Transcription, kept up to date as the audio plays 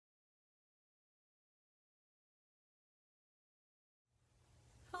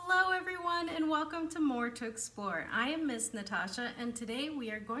everyone, and welcome to More to Explore. I am Miss Natasha, and today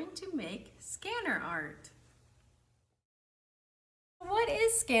we are going to make scanner art. What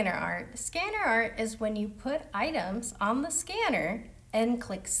is scanner art? Scanner art is when you put items on the scanner and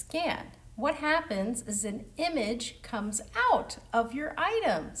click scan. What happens is an image comes out of your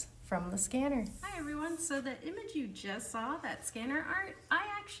items from the scanner. Hi everyone, so the image you just saw, that scanner art, I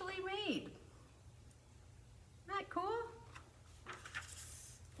actually made. Isn't that cool?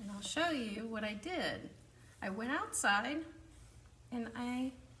 And I'll show you what I did. I went outside and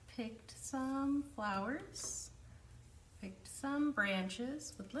I picked some flowers, picked some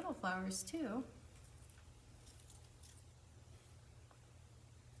branches with little flowers too.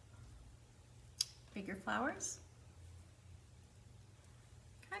 Bigger flowers.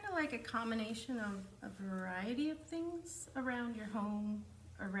 Kind of like a combination of a variety of things around your home,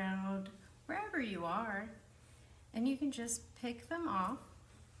 around wherever you are. And you can just pick them off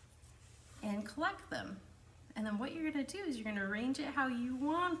and collect them. And then what you're going to do is you're going to arrange it how you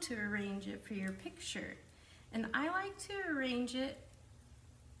want to arrange it for your picture. And I like to arrange it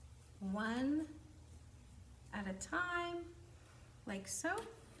one at a time, like so.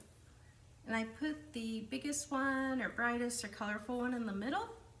 And I put the biggest one or brightest or colorful one in the middle,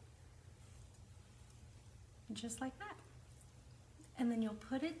 just like that. And then you'll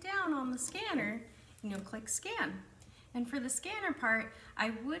put it down on the scanner and you'll click scan. And for the scanner part,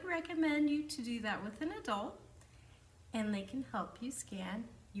 I would recommend you to do that with an adult, and they can help you scan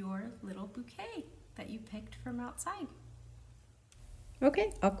your little bouquet that you picked from outside.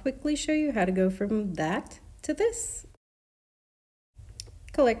 Okay, I'll quickly show you how to go from that to this.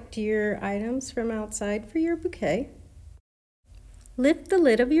 Collect your items from outside for your bouquet. Lift the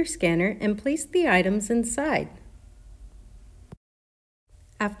lid of your scanner and place the items inside.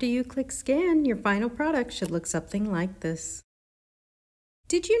 After you click scan, your final product should look something like this.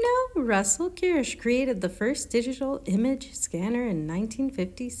 Did you know Russell Kirsch created the first digital image scanner in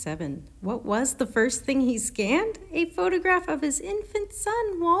 1957? What was the first thing he scanned? A photograph of his infant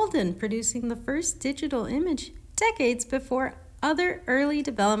son, Walden, producing the first digital image decades before other early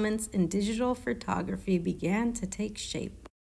developments in digital photography began to take shape.